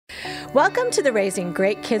Welcome to the Raising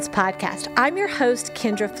Great Kids podcast. I'm your host,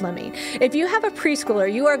 Kendra Fleming. If you have a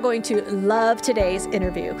preschooler, you are going to love today's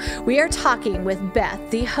interview. We are talking with Beth,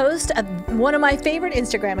 the host of one of my favorite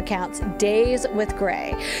Instagram accounts, Days with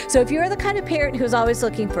Gray. So if you're the kind of parent who's always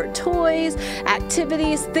looking for toys,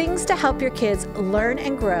 activities, things to help your kids learn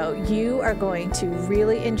and grow, you are going to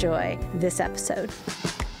really enjoy this episode.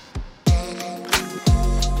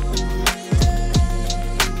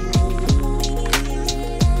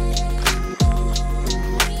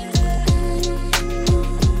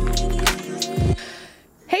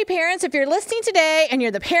 Hey parents, if you're listening today and you're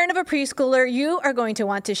the parent of a preschooler, you are going to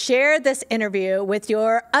want to share this interview with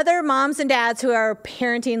your other moms and dads who are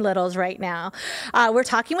parenting littles right now. We're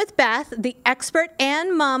talking with Beth, the expert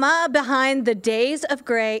and mama behind the Days of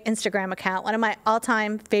Gray Instagram account, one of my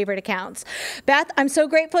all-time favorite accounts. Beth, I'm so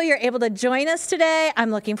grateful you're able to join us today. I'm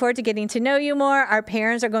looking forward to getting to know you more. Our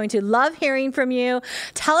parents are going to love hearing from you.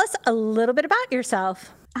 Tell us a little bit about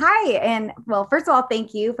yourself. Hi. And well, first of all,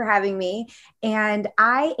 thank you for having me. And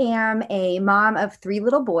I am a mom of 3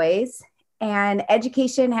 little boys, and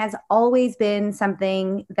education has always been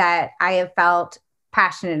something that I have felt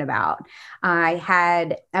passionate about.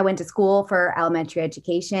 I went to school for elementary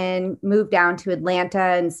education, moved down to Atlanta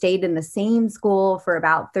and stayed in the same school for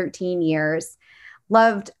about 13 years.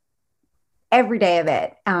 Loved every day of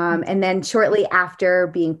it. And then shortly after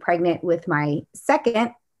being pregnant with my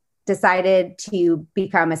second, decided to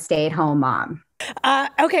become a stay-at-home mom.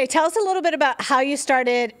 Okay, tell us a little bit about how you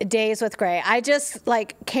started Days with Gray. I just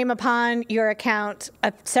came upon your account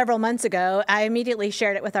several months ago. I immediately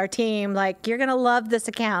shared it with our team. You're going to love this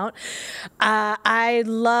account. I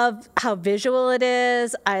love how visual it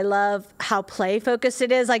is. I love how play focused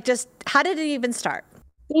it is. Just how did it even start?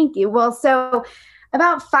 Thank you. Well, so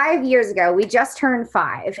about 5 years ago, we just turned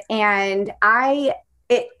 5, and I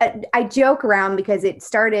joke around because it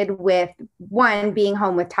started with 1, being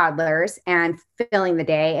home with toddlers and filling the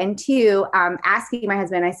day, and 2, asking my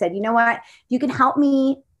husband, I said, you know what, you can help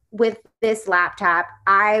me with this laptop.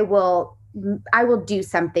 I will do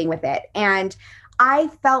something with it. And I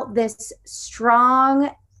felt this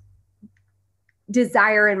strong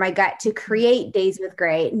desire in my gut to create Days with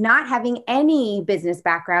Gray, not having any business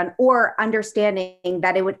background or understanding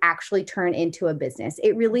that it would actually turn into a business.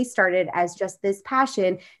 It really started as just this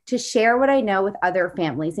passion to share what I know with other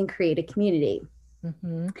families and create a community.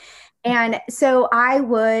 Mm-hmm. And so I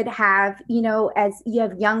would have, as you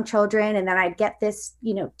have young children, and then I'd get this,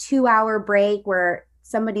 2-hour break where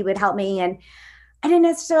somebody would help me, and I didn't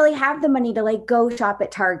necessarily have the money to go shop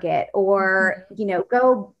at Target or,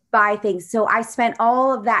 go buy things. So I spent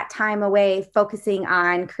all of that time away focusing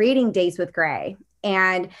on creating Days with Gray.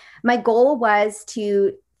 And my goal was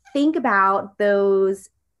to think about those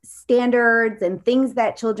standards and things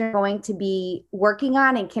that children are going to be working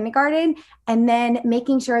on in kindergarten, and then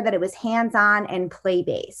making sure that it was hands-on and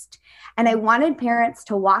play-based. And I wanted parents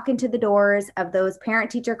to walk into the doors of those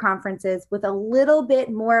parent-teacher conferences with a little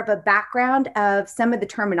bit more of a background of some of the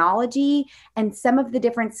terminology and some of the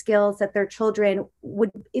different skills that their children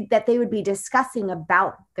would be discussing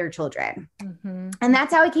about their children. Mm-hmm. And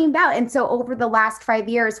that's how it came about. And so over the last 5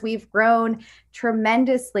 years, we've grown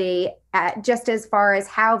tremendously just as far as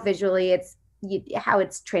how visually how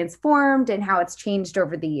it's transformed and how it's changed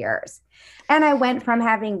over the years. And I went from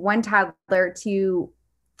having 1 toddler to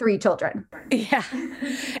 3 children. Yeah.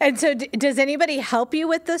 And so does anybody help you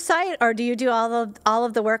with the site, or do you do all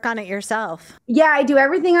of the work on it yourself? Yeah, I do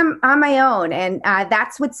everything on my own. And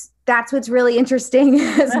that's what's really interesting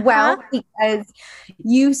as well, because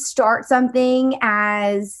you start something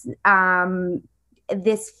as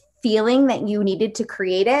this feeling that you needed to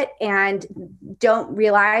create it, and don't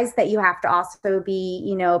realize that you have to also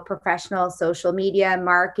be, professional social media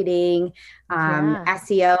marketing,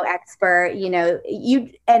 SEO expert,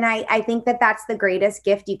 and I think that that's the greatest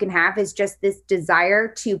gift you can have, is just this desire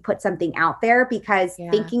to put something out there, because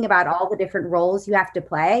thinking about all the different roles you have to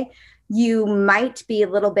play, you might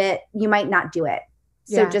not do it.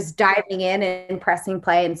 So just diving in and pressing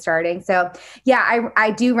play and starting. So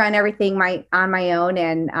I do run everything on my own,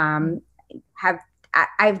 and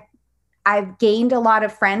I've gained a lot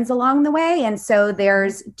of friends along the way. And so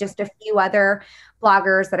there's just a few other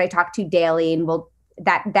bloggers that I talk to daily, and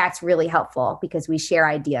that's really helpful because we share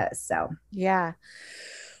ideas. So yeah.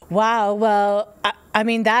 Wow. Well, I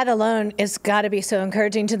mean, that alone has got to be so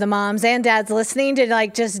encouraging to the moms and dads listening to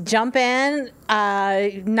just jump in.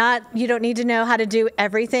 You don't need to know how to do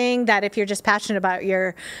everything. That if you're just passionate about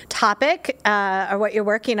your topic or what you're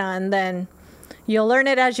working on, then you'll learn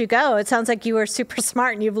it as you go. It sounds like you were super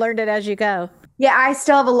smart and you've learned it as you go. Yeah, I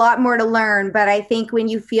still have a lot more to learn, but I think when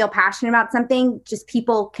you feel passionate about something, just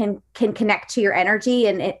people can connect to your energy,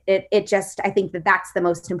 and it just, I think that's the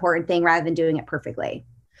most important thing rather than doing it perfectly.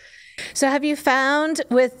 So have you found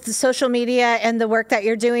with social media and the work that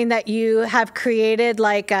you're doing that you have created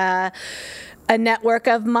like a network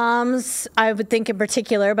of moms, I would think in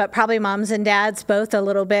particular, but probably moms and dads both a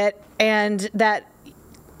little bit, and that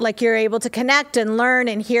like you're able to connect and learn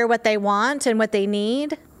and hear what they want and what they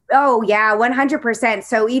need? Oh yeah, 100%.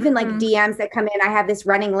 So even like DMs that come in, I have this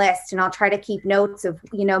running list and I'll try to keep notes of,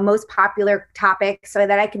 most popular topics so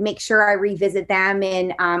that I can make sure I revisit them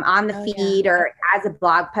in on the feed or as a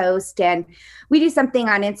blog post. And we do something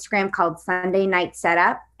on Instagram called Sunday Night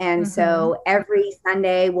Setup. And so every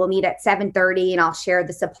Sunday we'll meet at 7:30 and I'll share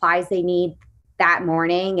the supplies they need that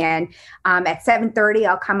morning. And at 7:30,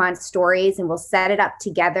 I'll come on stories and we'll set it up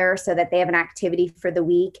together so that they have an activity for the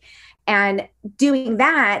week. And doing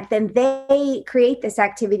that, then they create this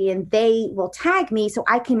activity and they will tag me so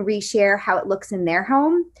I can reshare how it looks in their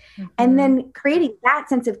home. And then creating that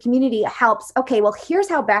sense of community helps. Okay, well, here's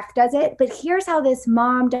how Beth does it, but here's how this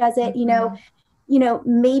mom does it,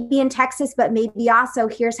 maybe in Texas, but maybe also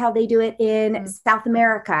here's how they do it in South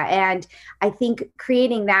America. And I think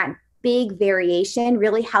creating that big variation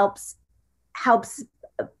really helps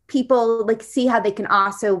people like see how they can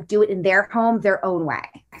also do it in their home their own way.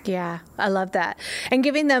 Yeah, I love that. And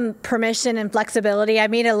giving them permission and flexibility. I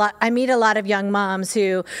meet a lot of young moms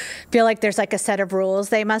who feel like there's like a set of rules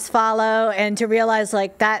they must follow, and to realize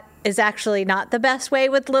like that is actually not the best way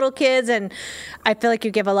with little kids. And I feel like you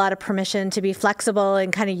give a lot of permission to be flexible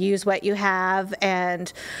and kind of use what you have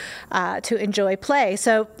and to enjoy play.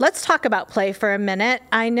 So let's talk about play for a minute.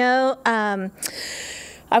 I know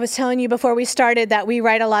I was telling you before we started that we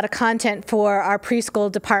write a lot of content for our preschool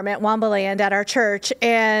department, Wombaland, at our church.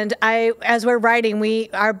 And as we're writing,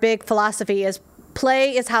 our big philosophy is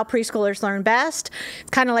play is how preschoolers learn best.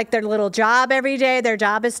 It's kind of like their little job every day. Their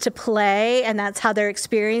job is to play, and that's how they're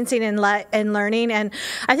experiencing and learning. And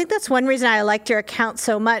I think that's one reason I liked your account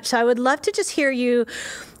so much. So I would love to just hear you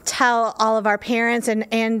tell all of our parents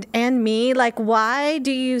and me, like, why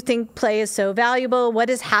do you think play is so valuable? What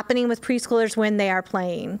is happening with preschoolers when they are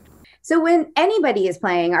playing? So when anybody is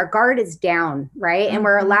playing, our guard is down, right? And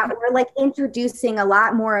we're like introducing a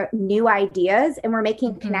lot more new ideas, and we're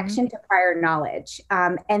making connection to prior knowledge.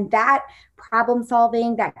 And that problem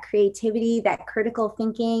solving, that creativity, that critical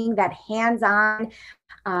thinking, that hands-on,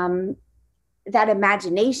 that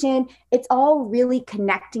imagination, it's all really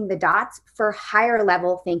connecting the dots for higher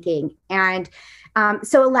level thinking. And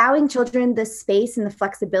so allowing children the space and the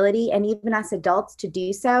flexibility, and even us adults to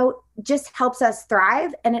do so, just helps us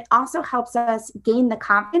thrive. And it also helps us gain the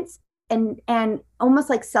confidence and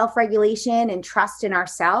almost like self-regulation and trust in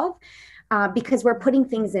ourselves, because we're putting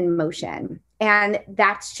things in motion. And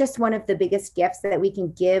that's just one of the biggest gifts that we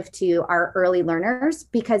can give to our early learners,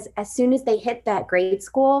 because as soon as they hit that grade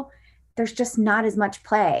school, there's just not as much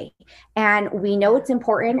play. And we know it's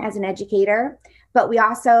important as an educator, but we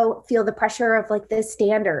also feel the pressure of like the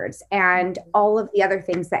standards and all of the other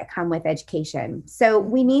things that come with education. So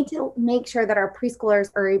we need to make sure that our preschoolers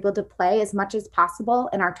are able to play as much as possible,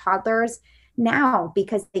 and our toddlers now,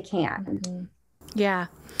 because they can. Yeah.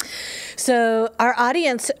 So our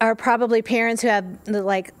audience are probably parents who have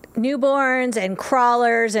like newborns and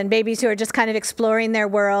crawlers and babies who are just kind of exploring their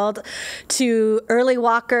world, to early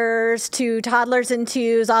walkers, to toddlers and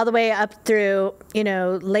twos, all the way up through,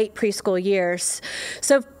 late preschool years.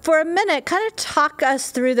 So for a minute, kind of talk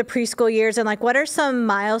us through the preschool years and like, what are some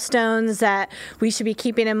milestones that we should be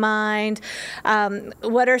keeping in mind?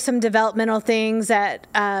 What are some developmental things that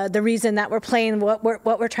the reason that we're playing, what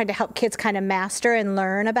we're trying to help kids kind of master and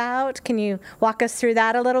learn about? Can you walk us through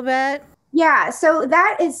that a little bit? Yeah, so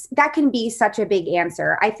that can be such a big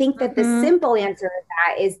answer. I think that the simple answer to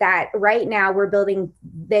that is that right now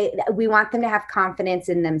we want them to have confidence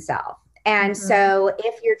in themselves. And so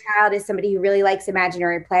if your child is somebody who really likes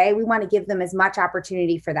imaginary play, we want to give them as much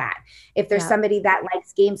opportunity for that. If there's somebody that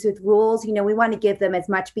likes games with rules, we want to give them as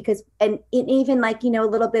much, because, and even like, a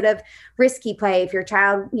little bit of risky play. If your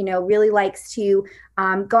child, really likes to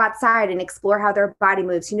go outside and explore how their body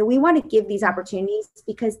moves, we want to give these opportunities,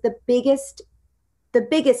 because the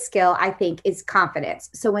biggest skill, I think, is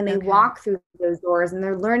confidence. So when they walk through those doors and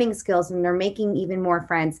they're learning skills and they're making even more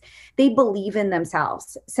friends, they believe in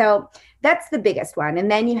themselves. So that's the biggest one.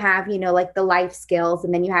 And then you have, like the life skills,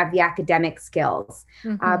 and then you have the academic skills.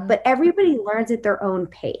 But everybody learns at their own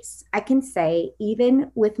pace. I can say,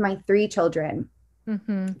 even with my 3 children,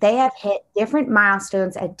 they have hit different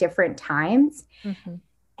milestones at different times.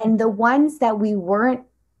 And the ones that we weren't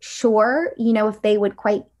sure, if they would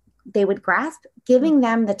quite grasp, giving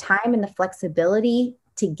them the time and the flexibility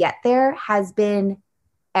to get there has been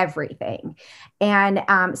everything. And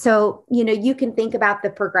so, you can think about the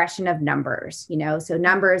progression of numbers, so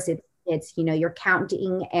numbers, it's, you're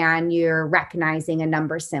counting and you're recognizing a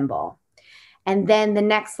number symbol. And then the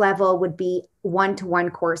next level would be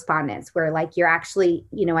one-to-one correspondence, where like you're actually,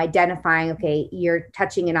 identifying, okay, you're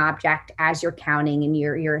touching an object as you're counting and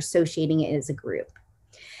you're associating it as a group.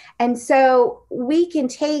 And so we can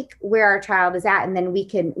take where our child is at and then we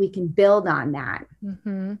can build on that.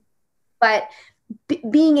 Mm-hmm. But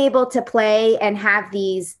being able to play and have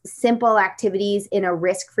these simple activities in a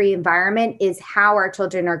risk-free environment is how our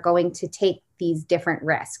children are going to take these different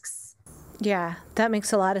risks. Yeah, that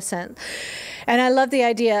makes a lot of sense. And I love the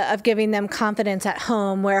idea of giving them confidence at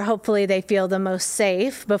home where hopefully they feel the most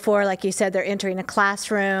safe before, like you said, they're entering a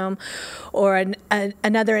classroom or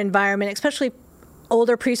another environment, especially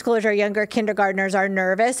older preschoolers or younger kindergartners are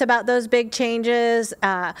nervous about those big changes.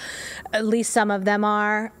 At least some of them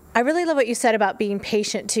are. I really love what you said about being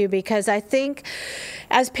patient too, because I think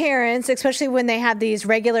as parents, especially when they have these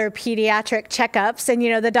regular pediatric checkups and,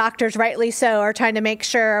 the doctors rightly so are trying to make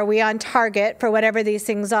sure, are we on target for whatever these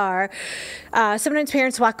things are? Sometimes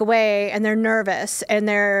parents walk away and they're nervous and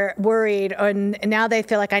they're worried, and now they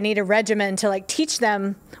feel like I need a regimen to like teach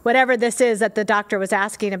them whatever this is that the doctor was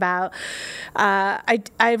asking about.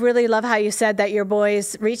 I really love how you said that your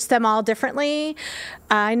boys reach them all differently.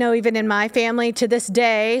 I know even in my family to this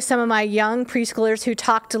day, some of my young preschoolers who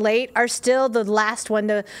talked late are still the last one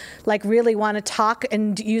to like really want to talk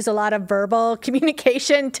and use a lot of verbal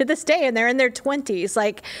communication to this day. And they're in their 20s.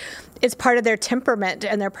 Like it's part of their temperament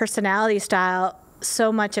and their personality style.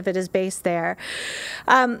 So much of it is based there.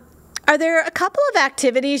 Are there a couple of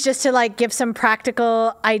activities just to like give some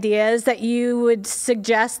practical ideas that you would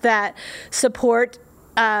suggest that support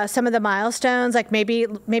some of the milestones? Like maybe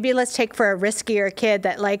let's take for a riskier kid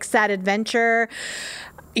that likes that adventure.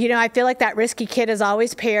 I feel like that risky kid is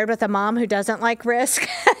always paired with a mom who doesn't like risk,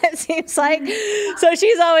 it seems like. So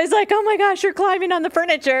she's always like, oh my gosh, you're climbing on the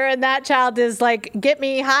furniture. And that child is like, get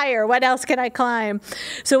me higher. What else can I climb?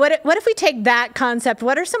 So what if we take that concept?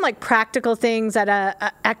 What are some like practical things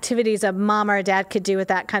that activities a mom or a dad could do with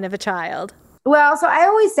that kind of a child? Well, so I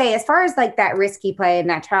always say, as far as like that risky play and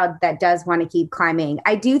that child that does want to keep climbing,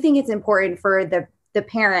 I do think it's important for the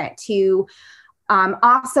parent to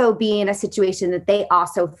also be in a situation that they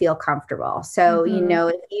also feel comfortable. So,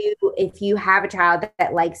 mm-hmm. If you have a child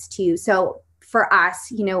that likes to, so for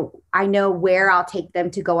us, I know where I'll take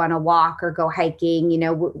them to go on a walk or go hiking,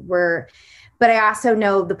 but I also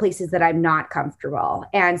know the places that I'm not comfortable.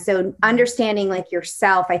 And so understanding like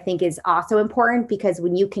yourself, I think is also important, because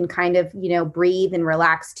when you can kind of, breathe and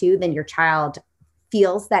relax too, then your child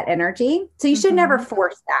feels that energy. So you should never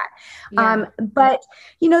force that. Yeah. But,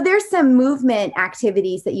 there's some movement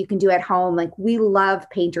activities that you can do at home. Like we love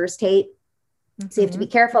painter's tape. So you have to be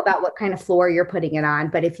careful about what kind of floor you're putting it on.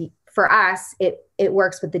 But for us, it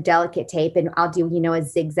works with the delicate tape, and I'll do, a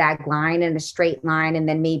zigzag line and a straight line, and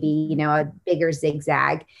then maybe, a bigger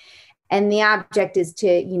zigzag. And the object is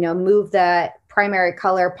to, move the primary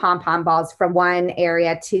color pom-pom balls from one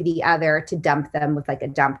area to the other to dump them with like a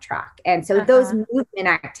dump truck. And so those movement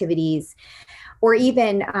activities, or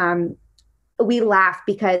even, we laugh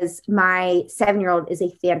because my 7-year-old is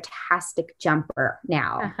a fantastic jumper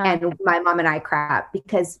now. And my mom and I crap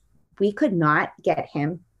because we could not get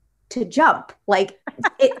him to jump. Like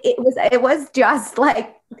it was just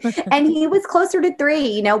like, and he was closer to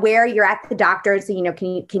 3, where you're at the doctor. So,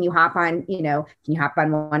 can you hop on, can you hop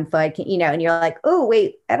on one foot, and you're like, oh,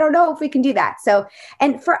 wait, I don't know if we can do that. So,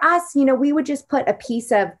 and for us, we would just put a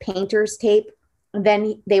piece of painter's tape, and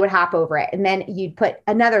then they would hop over it. And then you'd put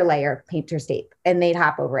another layer of painter's tape and they'd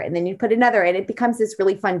hop over it. And then you'd put another, and it becomes this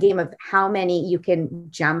really fun game of how many you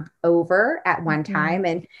can jump over at one time.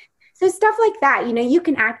 And so stuff like that, you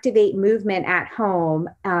can activate movement at home,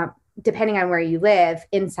 depending on where you live,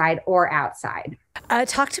 inside or outside.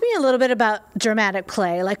 Talk to me a little bit about dramatic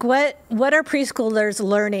play. Like what are preschoolers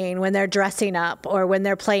learning when they're dressing up or when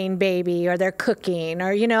they're playing baby or they're cooking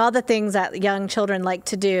or, all the things that young children like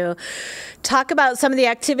to do? Talk about some of the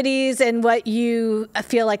activities and what you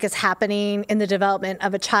feel like is happening in the development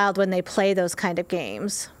of a child when they play those kind of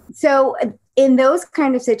games. So in those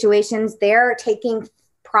kind of situations, they're taking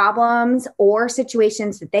problems or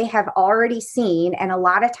situations that they have already seen. And a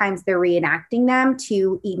lot of times they're reenacting them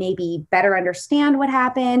to maybe better understand what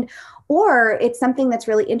happened, or it's something that's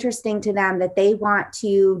really interesting to them that they want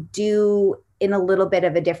to do in a little bit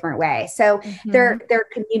of a different way. So they're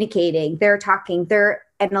communicating, they're talking,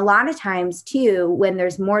 and a lot of times too, when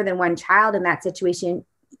there's more than one child in that situation,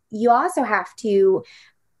 you also have to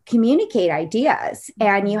communicate ideas,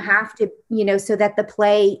 and you have to, so that the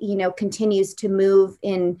play, continues to move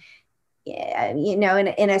in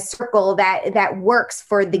a circle that works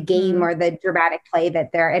for the game or the dramatic play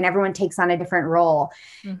that they're, and everyone takes on a different role.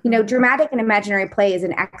 Dramatic and imaginary play is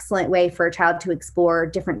an excellent way for a child to explore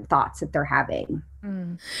different thoughts that they're having.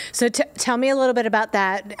 So tell me a little bit about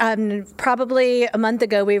that. Probably a month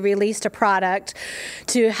ago, we released a product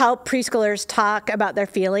to help preschoolers talk about their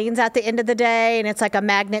feelings at the end of the day. And it's like a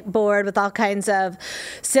magnet board with all kinds of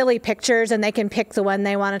silly pictures, and they can pick the one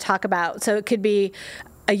they want to talk about. So it could be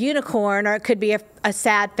a unicorn, or it could be a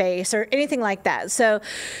sad face, or anything like that. So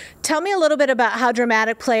tell me a little bit about how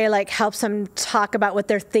dramatic play helps them talk about what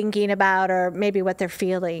they're thinking about, or maybe what they're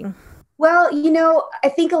feeling. Well, I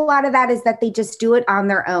think a lot of that is that they just do it on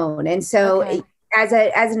their own. And so as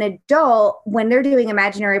an adult, when they're doing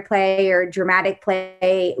imaginary play or dramatic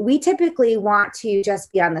play, we typically want to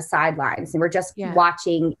just be on the sidelines, and we're just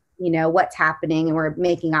watching, what's happening, and we're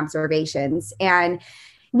making observations. And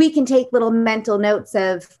we can take little mental notes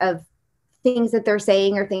of things that they're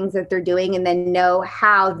saying or things that they're doing, and then know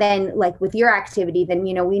how then, like with your activity, then,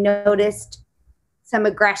 we noticed some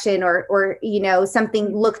aggression or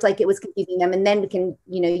something looked like it was confusing them. And then we can,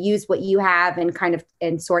 use what you have and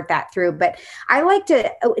and sort that through. But I like to,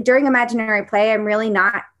 during imaginary play, I'm really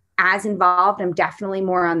not as involved. I'm definitely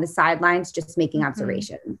more on the sidelines, just making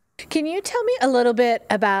observations. Can you tell me a little bit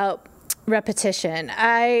about repetition?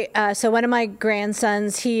 So one of my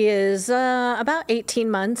grandsons, he is about 18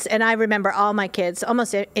 months, and I remember all my kids,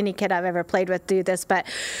 almost any kid I've ever played with, do this. But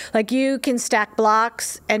you can stack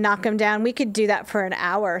blocks and knock them down. We could do that for an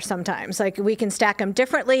hour sometimes. We can stack them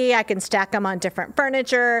differently. I can stack them on different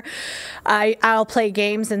furniture. I'll play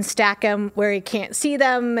games and stack them where he can't see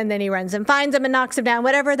them, and then he runs and finds them and knocks them down,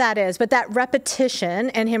 whatever that is. But that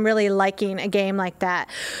repetition and him really liking a game like that.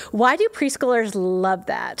 Why do preschoolers love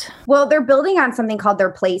that? Well, they're building on something called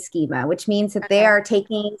their play schema, which means that they are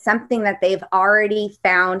taking something that they've already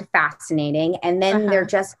found fascinating, and then they're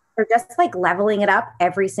just leveling it up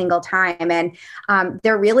every single time. And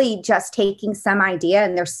they're really just taking some idea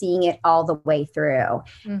and they're seeing it all the way through.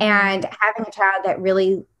 And having a child that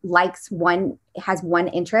really has one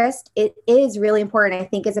interest, it is really important. I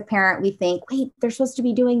think as a parent, we think, wait, they're supposed to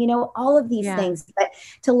be doing, all of these things, but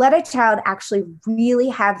to let a child actually really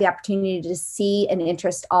have the opportunity to see an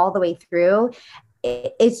interest all the way through,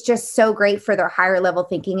 it's just so great for their higher level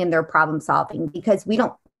thinking and their problem solving, because we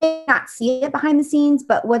don't not see it behind the scenes,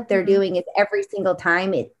 but what they're doing is every single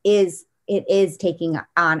time it is taking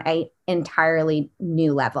on an entirely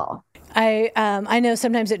new level. I know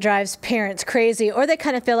sometimes it drives parents crazy, or they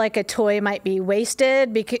kind of feel like a toy might be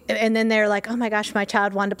wasted, and then they're like, oh my gosh, my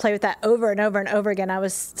child wanted to play with that over and over and over again. I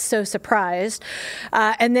was so surprised.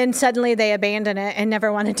 And then suddenly they abandon it and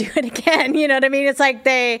never want to do it again. You know what I mean? It's like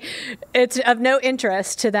it's of no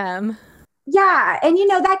interest to them. Yeah. And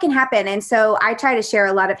that can happen. And so I try to share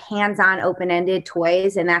a lot of hands-on open-ended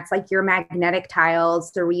toys, and that's like your magnetic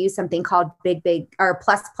tiles, or we use something called big or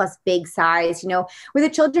plus big size, where the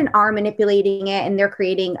children are manipulating it and they're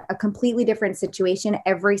creating a completely different situation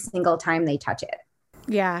every single time they touch it.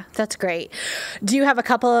 Yeah, that's great. Do you have a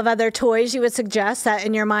couple of other toys you would suggest that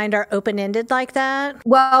in your mind are open-ended like that?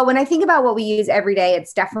 Well, when I think about what we use every day,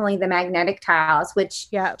 it's definitely the magnetic tiles, which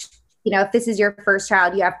if this is your first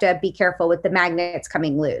child, you have to be careful with the magnets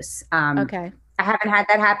coming loose. Okay. I haven't had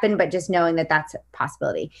that happen, but just knowing that that's a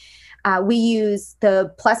possibility. We use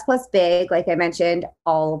the plus big, like I mentioned,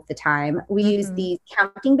 all of the time. We use these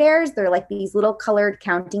counting bears. They're like these little colored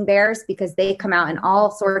counting bears, because they come out in all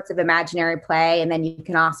sorts of imaginary play. And then you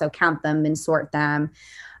can also count them and sort them.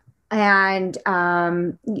 And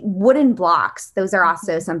wooden blocks. Those are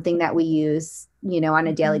also something that we use on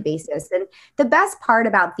a daily basis. And the best part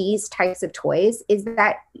about these types of toys is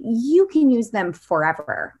that you can use them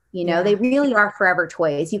forever. They really are forever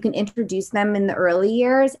toys. You can introduce them in the early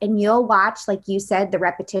years, and you'll watch, like you said, the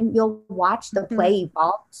repetition, you'll watch the play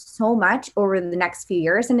evolve so much over the next few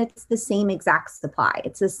years. And it's the same exact supply.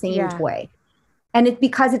 It's the same toy. And it's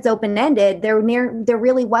because it's open-ended, there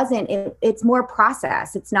really wasn't, it's more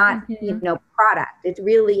process. It's not, product. It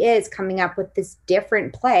really is coming up with this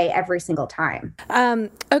different play every single time.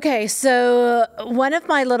 Okay. So one of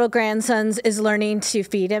my little grandsons is learning to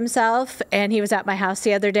feed himself, and he was at my house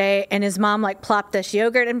the other day, and his mom plopped this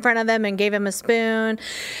yogurt in front of him and gave him a spoon.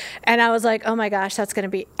 And I was like, oh my gosh, that's going to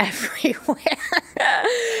be everywhere.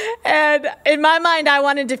 And in my mind, I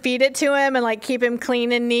wanted to feed it to him and keep him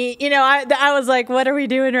clean and neat. I was like, what are we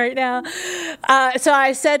doing right now? So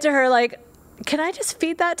I said to her, can I just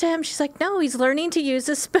feed that to him? She's like, no, he's learning to use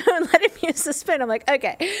a spoon. Let him use the spoon. I'm like,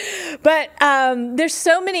 okay. But there's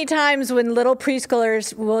so many times when little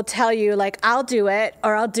preschoolers will tell you, like, I'll do it,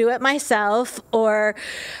 or I'll do it myself, or,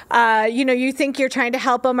 you think you're trying to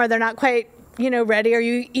help them, or they're not quite, ready, or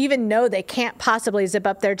you even know they can't possibly zip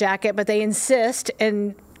up their jacket, but they insist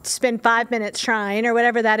and spend 5 minutes trying, or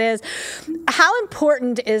whatever that is. How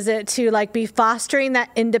important is it to be fostering that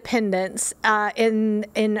independence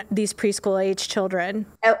in these preschool age children?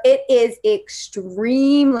 Oh, it is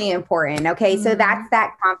extremely important. Okay. So that's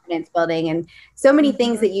that confidence building, and so many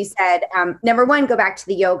things that you said. Number one, go back to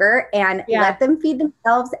the yogurt and let them feed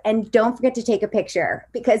themselves, and don't forget to take a picture,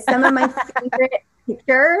 because some of my favorite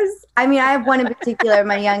pictures, I have one in particular,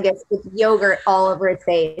 my youngest, with yogurt all over his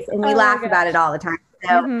face, and we laugh about it all the time.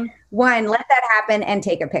 So one, let that happen and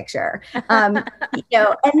take a picture. And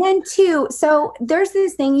then two, so there's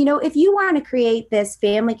this thing, if you want to create this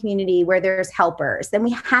family community where there's helpers, then we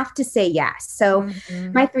have to say yes. So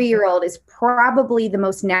my 3-year-old is probably the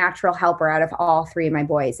most natural helper out of all 3 of my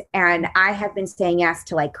boys. And I have been saying yes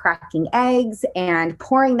to cracking eggs and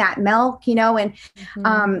pouring that milk, and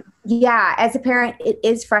as a parent, it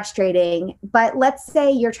is frustrating. But let's say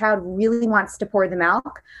your child really wants to pour the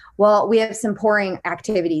milk. Well, we have some pouring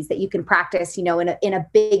activities that you can practice, in a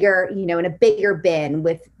bigger bin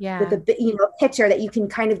with a pitcher that you can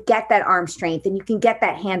kind of get that arm strength, and you can get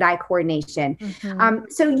that hand-eye coordination.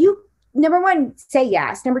 So you, number one, say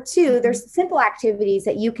yes. Number two, there's simple activities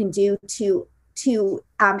that you can do to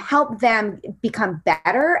help them become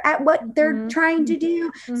better at what they're trying to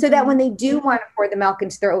do, so that when they do want to pour the milk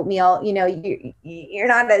into their oatmeal, you're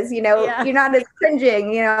not as, you're not as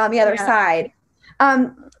cringing, on the other side.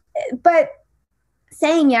 But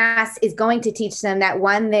saying yes is going to teach them that,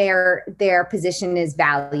 one, their position is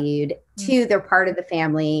valued. 2, they're part of the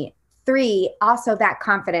family. 3, also that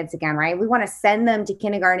confidence again, right? We want to send them to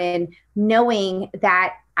kindergarten knowing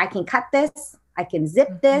that I can cut this, I can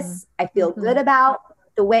zip this, I feel good about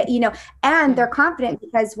the way, and they're confident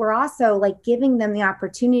because we're also giving them the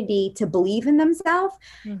opportunity to believe in themselves.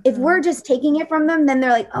 If we're just taking it from them, then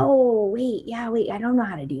they're like, oh, wait, I don't know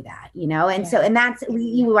how to do that, and so, and that's,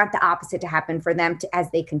 we want the opposite to happen for them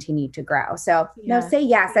as they continue to grow. So, say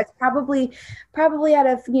yes. That's probably out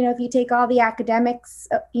of, if you take all the academics,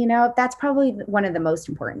 that's probably one of the most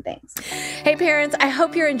important things. Hey parents, I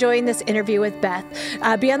hope you're enjoying this interview with Beth.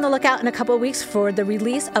 Be on the lookout in a couple of weeks for the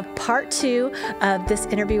release of part 2 of this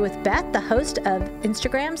interview with Beth, the host of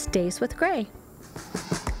Instagram's Days with Gray.